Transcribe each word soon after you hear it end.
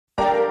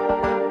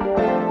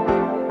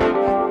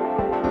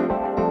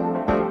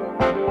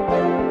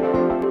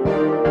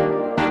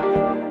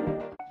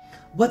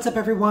What's up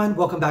everyone?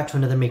 Welcome back to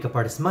another Makeup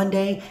Artist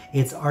Monday.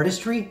 It's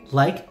artistry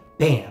like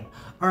BAM!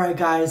 Alright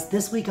guys,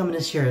 this week I'm going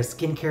to share a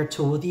skincare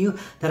tool with you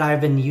that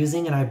I've been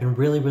using and I've been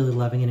really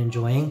loving and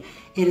enjoying.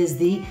 It is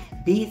the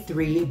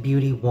B3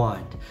 Beauty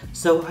Wand.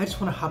 So I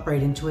just want to hop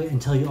right into it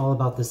and tell you all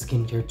about this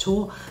skincare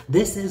tool.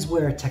 This is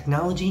where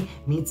technology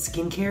meets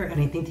skincare, and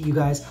I think that you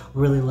guys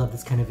really love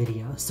this kind of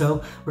video.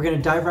 So we're going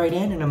to dive right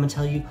in and I'm going to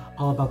tell you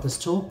all about this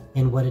tool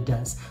and what it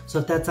does. So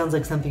if that sounds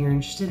like something you're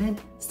interested in,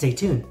 stay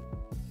tuned.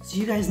 So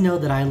you guys know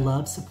that I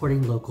love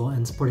supporting local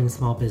and supporting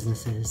small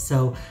businesses.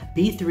 So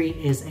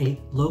B3 is a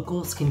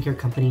local skincare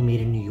company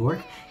made in New York,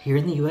 here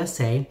in the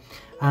USA.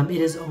 It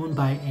is owned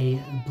by a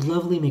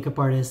lovely makeup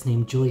artist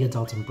named Julia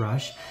Dalton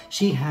Brush.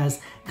 She has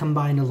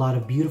combined a lot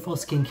of beautiful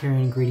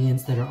skincare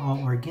ingredients that are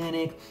all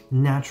organic,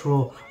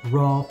 natural,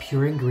 raw,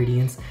 pure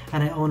ingredients.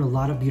 And I own a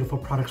lot of beautiful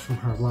products from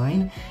her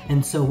line.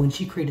 And so when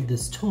she created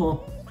this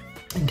tool,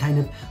 and kind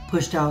of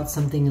pushed out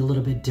something a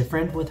little bit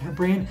different with her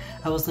brand,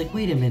 I was like,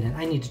 wait a minute,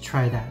 I need to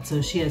try that.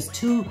 So she has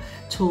two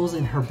tools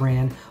in her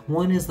brand.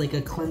 One is like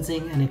a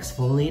cleansing and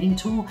exfoliating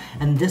tool,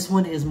 and this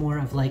one is more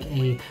of like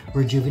a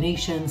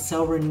rejuvenation,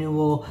 cell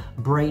renewal,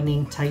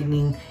 brightening,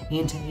 tightening,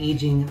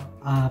 anti-aging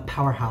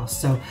powerhouse.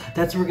 So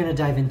that's what we're gonna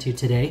dive into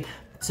today.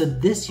 So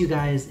this, you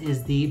guys,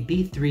 is the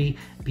B3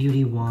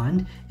 Beauty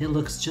Wand. It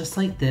looks just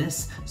like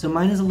this. So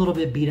mine is a little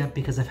bit beat up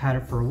because I've had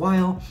it for a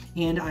while,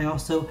 and I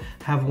also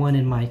have one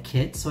in my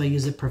kit. So I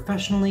use it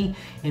professionally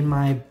in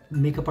my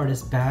makeup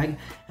artist bag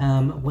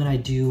when I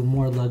do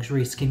more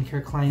luxury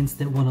skincare clients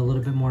that want a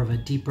little bit more of a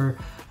deeper,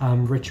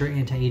 richer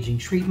anti-aging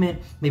treatment.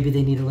 Maybe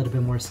they need a little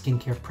bit more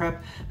skincare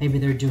prep. Maybe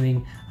they're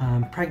doing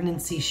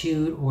pregnancy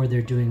shoot or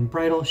they're doing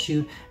bridal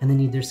shoot and they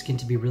need their skin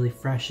to be really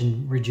fresh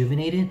and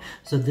rejuvenated.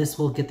 So this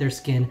will get their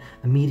skin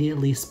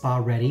immediately spa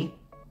ready.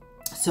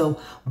 So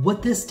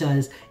what this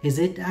does is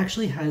it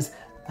actually has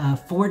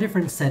 4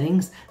 different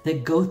settings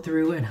that go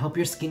through and help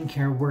your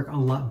skincare work a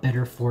lot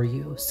better for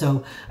you.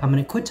 So I'm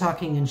going to quit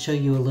talking and show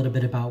you a little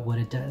bit about what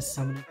it does.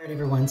 So all right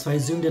everyone, so I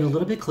zoomed in a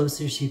little bit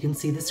closer so you can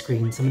see the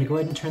screen. So I'm going to go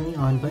ahead and turn the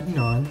on button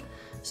on.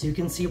 So you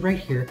can see right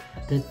here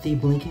that the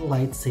blinking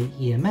lights say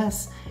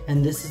EMS,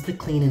 and this is the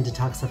clean and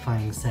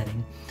detoxifying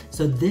setting.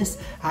 So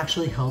this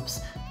actually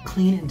helps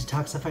clean and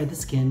detoxify the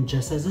skin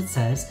just as it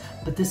says,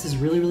 but this is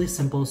really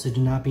simple, so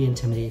do not be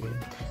intimidated.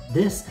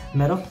 This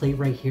metal plate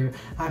right here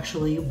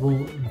actually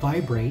will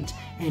vibrate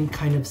and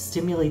kind of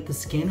stimulate the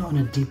skin on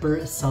a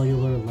deeper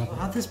cellular level.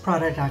 How this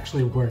product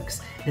actually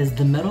works is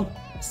the metal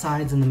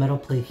sides and the metal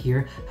plate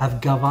here have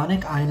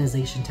galvanic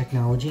ionization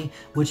technology,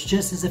 which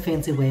just is a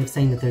fancy way of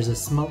saying that there's a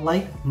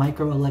slight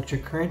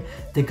microelectric current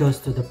that goes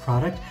through the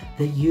product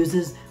that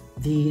uses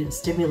the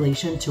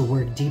stimulation to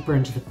work deeper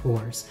into the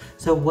pores.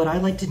 So what I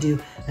like to do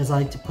is I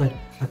like to put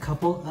a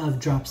couple of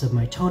drops of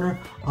my toner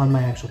on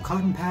my actual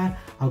cotton pad.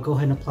 I'll go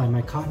ahead and apply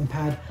my cotton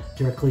pad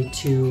directly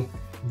to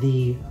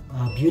the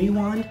beauty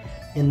wand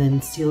and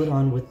then seal it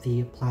on with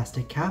the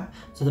plastic cap.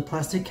 So the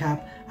plastic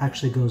cap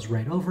actually goes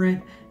right over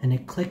it and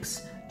it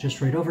clicks just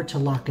right over to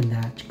lock in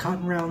that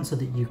cotton round so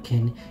that you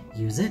can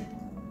use it.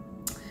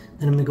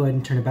 Then I'm gonna go ahead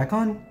and turn it back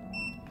on,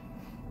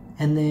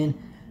 and then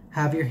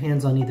have your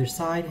hands on either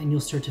side and you'll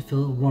start to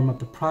feel it warm up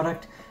the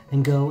product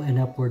and go in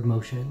upward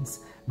motions.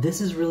 This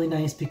is really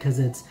nice because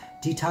it's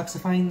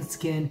detoxifying the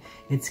skin,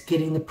 it's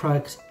getting the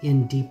product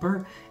in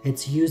deeper,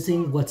 it's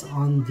using what's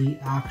on the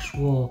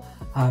actual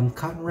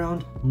cotton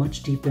round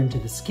much deeper into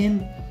the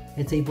skin.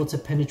 It's able to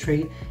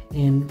penetrate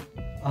and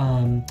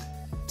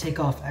take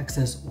off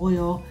excess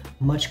oil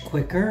much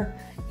quicker,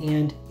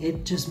 and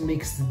it just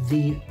makes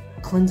the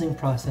cleansing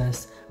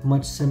process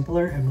much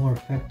simpler and more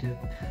effective.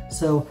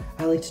 So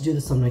I like to do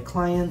this on my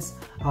clients.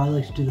 I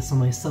like to do this on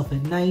myself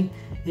at night.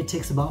 It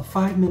takes about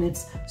 5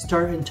 minutes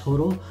start in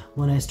total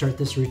when I start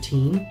this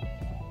routine.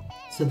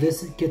 So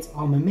this gets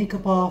all my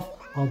makeup off,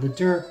 all the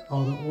dirt,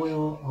 all the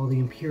oil, all the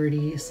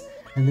impurities,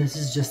 and this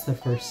is just the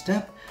first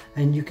step.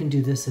 And you can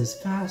do this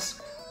as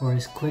fast or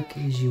as quick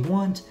as you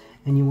want,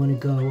 and you want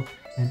to go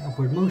in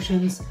upward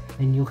motions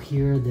and you'll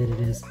hear that it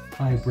is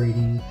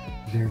vibrating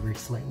very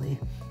slightly.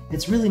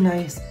 It's really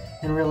nice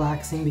and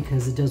relaxing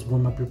because it does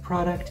warm up your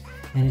product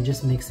and it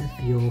just makes it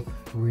feel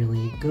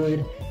really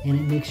good, and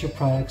it makes your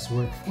products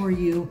work for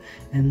you.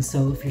 And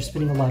so if you're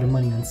spending a lot of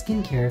money on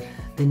skincare,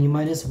 then you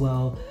might as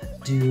well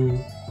do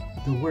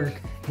the work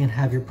and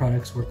have your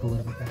products work a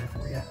little bit better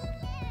for you.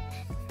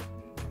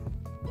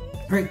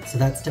 All right, so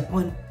that's step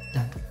 1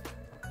 done.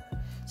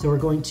 So we're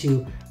going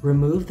to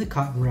remove the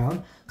cotton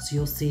round. So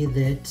you'll see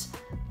that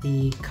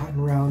the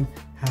cotton round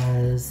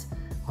has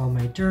all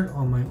my dirt,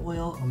 all my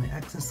oil, all my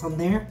excess on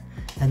there.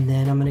 And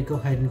then I'm gonna go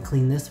ahead and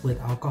clean this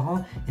with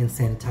alcohol and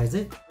sanitize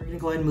it. We're gonna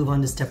go ahead and move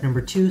on to step number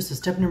 2. So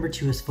step number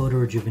 2 is photo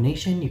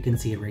rejuvenation. You can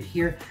see it right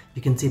here.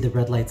 You can see the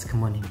red lights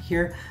come on in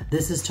here.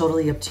 This is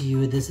totally up to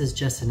you. This is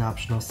just an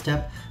optional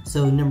step.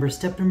 So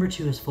step number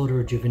 2 is photo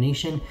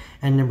rejuvenation,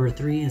 and number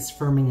 3 is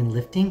firming and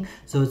lifting.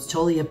 So it's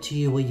totally up to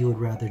you what you would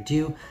rather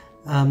do.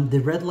 The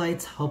red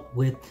lights help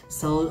with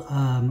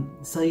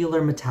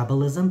cellular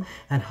metabolism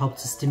and help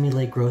to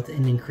stimulate growth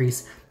and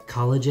increase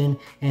collagen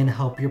and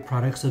help your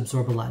products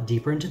absorb a lot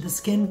deeper into the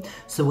skin.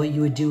 So what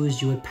you would do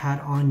is you would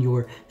pat on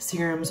your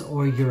serums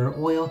or your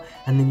oil,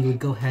 and then you would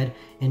go ahead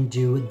and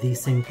do the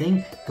same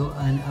thing, go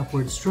on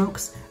upward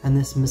strokes, and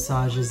this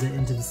massages it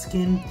into the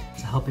skin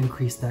to help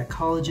increase that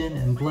collagen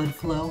and blood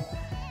flow.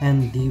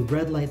 And the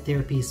red light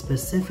therapy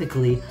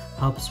specifically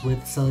helps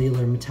with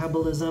cellular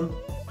metabolism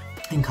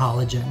and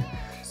collagen.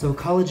 So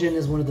collagen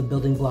is one of the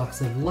building blocks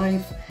of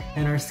life,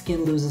 and our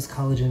skin loses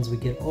collagen as we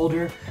get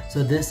older.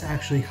 So this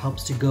actually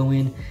helps to go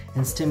in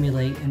and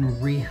stimulate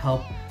and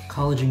re-help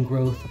collagen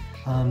growth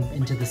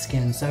into the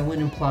skin. So I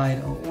went and applied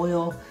an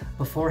oil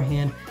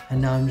beforehand,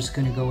 and now I'm just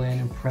going to go in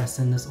and press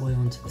in this oil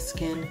into the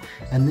skin.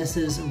 And this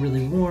is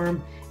really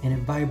warm and it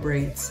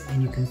vibrates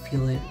and you can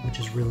feel it, which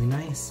is really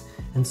nice.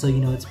 And so you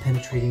know it's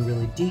penetrating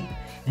really deep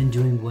and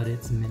doing what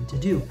it's meant to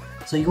do.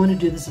 So you want to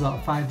do this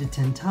about 5 to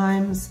 10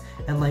 times.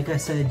 And like I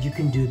said, you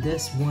can do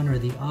this one or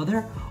the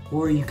other,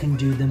 or you can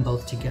do them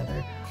both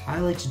together. I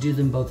like to do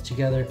them both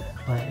together,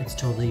 but it's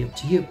totally up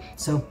to you.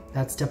 So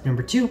that's step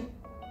number 2.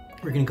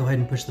 We're going to go ahead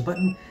and push the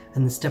button.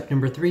 And then step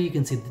number 3, you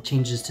can see the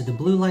changes to the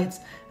blue lights,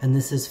 and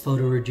this is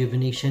photo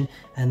rejuvenation,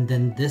 and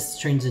then this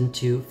turns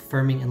into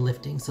firming and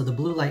lifting. So the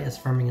blue light is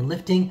firming and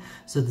lifting.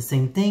 So the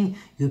same thing,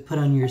 you would put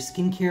on your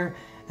skincare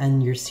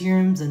and your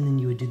serums, and then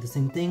you would do the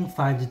same thing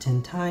 5 to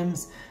 10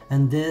 times,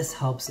 and this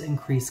helps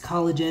increase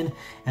collagen.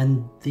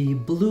 And the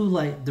blue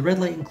light, the red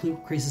light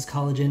increases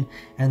collagen,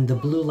 and the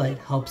blue light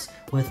helps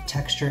with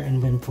texture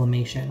and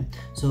inflammation.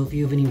 So if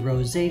you have any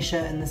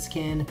rosacea in the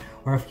skin,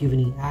 or if you have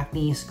any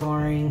acne,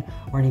 scarring,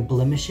 or any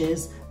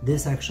blemishes,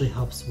 this actually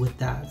helps with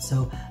that.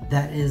 So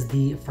that is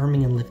the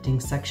firming and lifting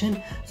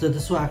section. So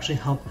this will actually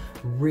help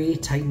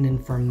re-tighten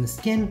and firm the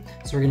skin.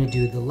 So we're gonna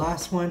do the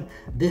last one.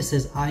 This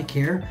is eye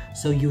care.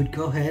 So you would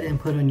go ahead and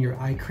put on your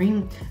eye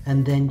cream,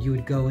 and then you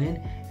would go in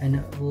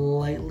and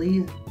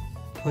lightly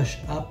push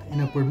up in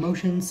upward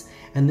motions.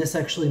 And this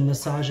actually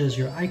massages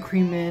your eye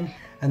cream in,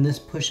 and this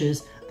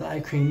pushes the eye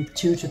cream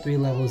 2 to 3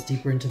 levels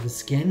deeper into the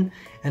skin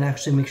and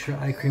actually makes your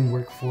eye cream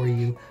work for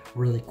you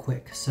really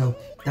quick. So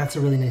that's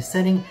a really nice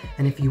setting.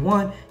 And if you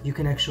want, you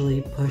can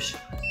actually push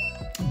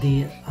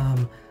the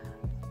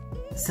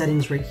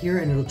settings right here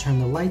and it'll turn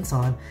the lights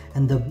on,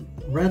 and the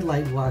red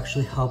light will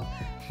actually help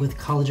with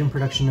collagen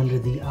production under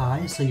the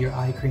eye. So your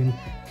eye cream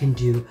can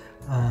do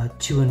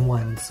 2 in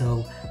 1.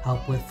 So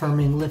help with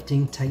firming,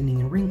 lifting,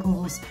 tightening, and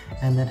wrinkles,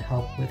 and then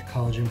help with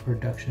collagen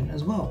production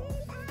as well.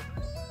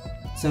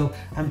 So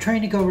I'm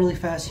trying to go really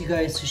fast, you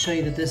guys, to show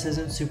you that this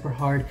isn't super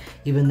hard,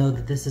 even though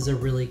that this is a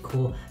really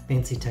cool,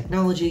 fancy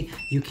technology.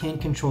 You can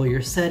control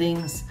your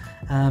settings.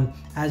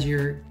 As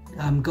you're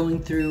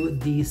going through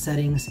the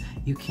settings,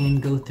 you can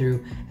go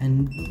through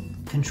and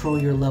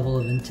control your level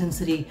of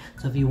intensity.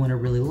 So if you want it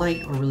really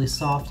light or really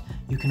soft,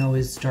 you can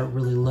always start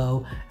really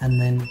low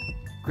and then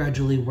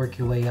gradually work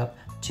your way up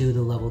to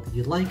the level that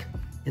you like.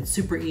 It's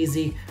super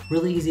easy,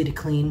 really easy to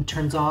clean,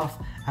 turns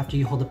off after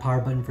you hold the power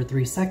button for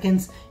 3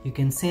 seconds. You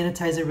can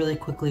sanitize it really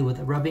quickly with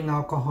rubbing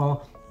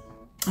alcohol.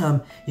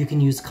 You can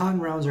use cotton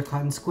rounds or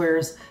cotton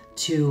squares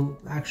to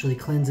actually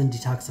cleanse and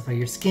detoxify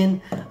your skin.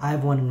 I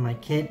have one in my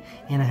kit,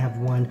 and I have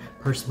one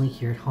personally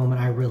here at home,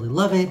 and I really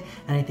love it,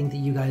 and I think that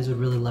you guys would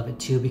really love it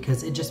too,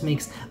 because it just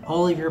makes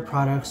all of your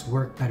products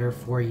work better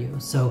for you.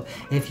 So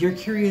if you're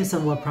curious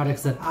on what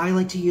products that I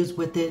like to use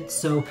with it,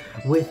 so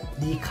with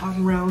the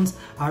cotton rounds,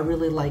 I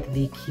really like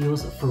the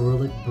Kiehl's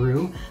Ferulic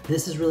Brew.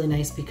 This is really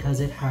nice because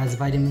it has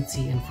vitamin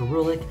C and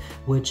ferulic,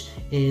 which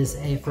is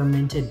a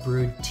fermented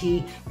brewed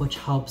tea, which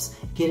helps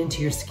get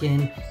into your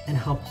skin and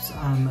helps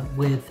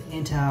with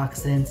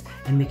antioxidants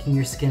and making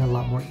your skin a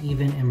lot more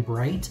even and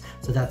bright.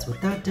 So that's what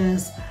that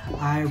does.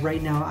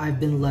 Right now I've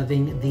been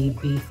loving the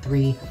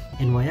B3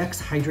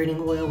 NYX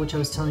hydrating oil, which I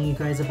was telling you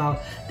guys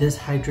about. This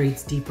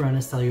hydrates deeper on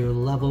a cellular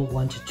level,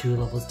 1 to 2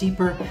 levels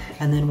deeper.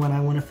 And then when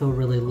I want to feel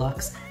really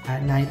luxe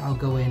at night, I'll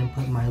go in and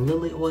put my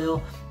lily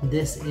oil.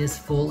 This is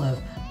full of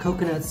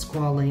coconut,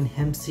 squalane,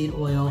 hemp seed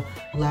oil,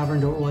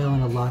 lavender oil,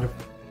 and a lot of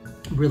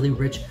really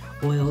rich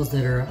oils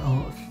that are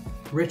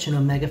rich in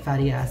omega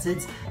fatty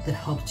acids that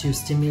help to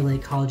stimulate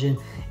collagen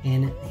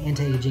and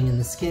anti-aging in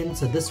the skin.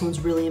 So this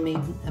one's really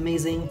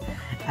amazing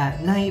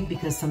at night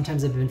because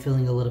sometimes I've been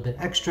feeling a little bit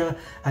extra.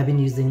 I've been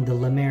using the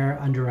La Mer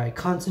Under Eye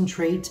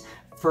Concentrate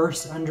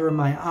first under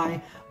my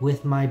eye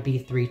with my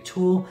B3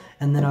 tool,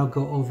 and then I'll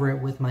go over it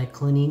with my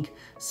Clinique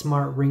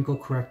Smart Wrinkle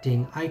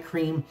Correcting Eye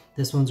Cream.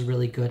 This one's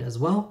really good as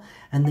well.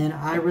 And then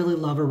I really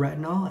love a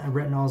retinol.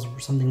 Retinol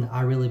is something that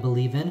I really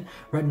believe in.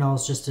 Retinol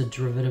is just a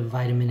derivative of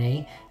vitamin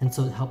A, and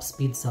so it helps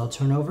speed cell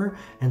turnover.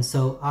 And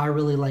so I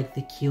really like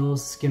the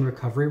Kiehl's Skin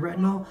Recovery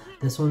Retinol.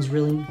 This one's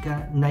really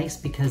nice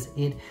because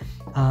it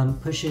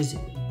pushes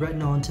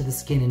retinol into the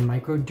skin in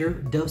micro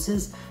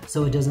doses,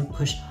 so it doesn't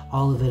push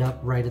all of it up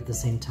right at the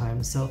same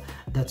time. So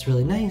that's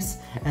really nice.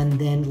 And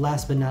then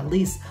last but not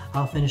least,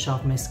 I'll finish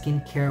off my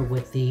skincare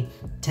with the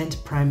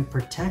Tint Prime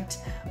Protect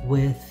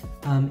with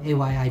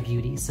AYI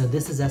Beauty. So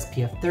this is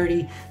SPF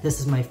 30. This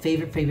is my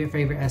favorite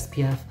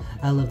SPF.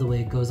 I love the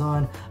way it goes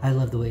on. I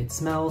love the way it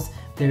smells.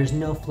 There's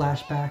no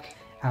flashback.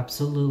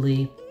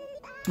 Absolutely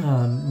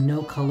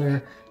no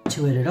color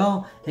to it at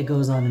all. It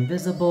goes on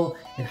invisible.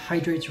 It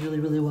hydrates really,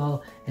 really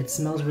well. It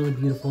smells really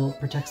beautiful,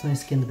 protects my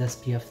skin with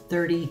SPF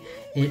 30.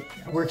 It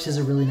works as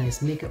a really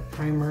nice makeup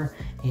primer,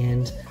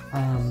 and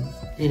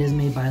it is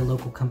made by a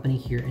local company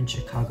here in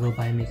Chicago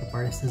by a makeup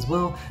artist as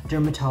well,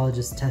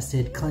 dermatologist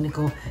tested,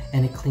 clinical,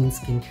 and a clean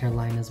skincare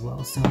line as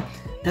well. So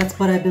that's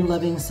what I've been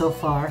loving so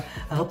far.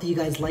 I hope that you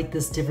guys like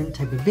this different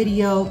type of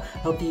video. I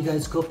hope that you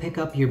guys go pick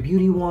up your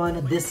beauty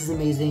wand. This is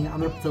amazing.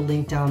 I'm gonna put the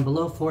link down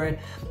below for it.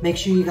 Make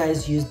sure you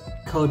guys use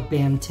code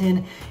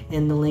BAM10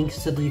 in the link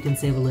so that you can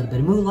save a little bit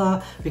of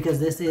moolah, because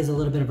this is a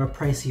little bit of a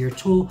pricier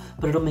tool,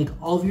 but it'll make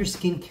all of your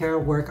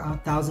skincare work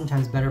 1,000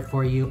 times better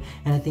for you,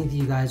 and I think that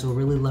you guys will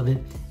really love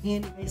it.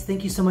 And guys,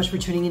 thank you so much for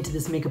tuning into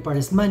this Makeup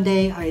Artist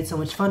Monday. I had so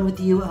much fun with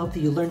you. I hope that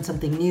you learned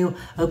something new.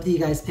 I hope that you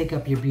guys pick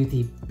up your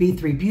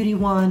B3 Beauty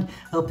Wand.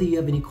 I hope that you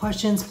have any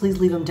questions, please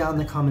leave them down in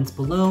the comments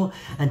below.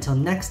 Until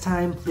next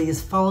time,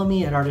 please follow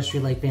me at Artistry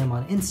Like Bam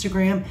on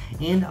Instagram,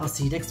 and I'll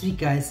see you next week,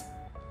 guys.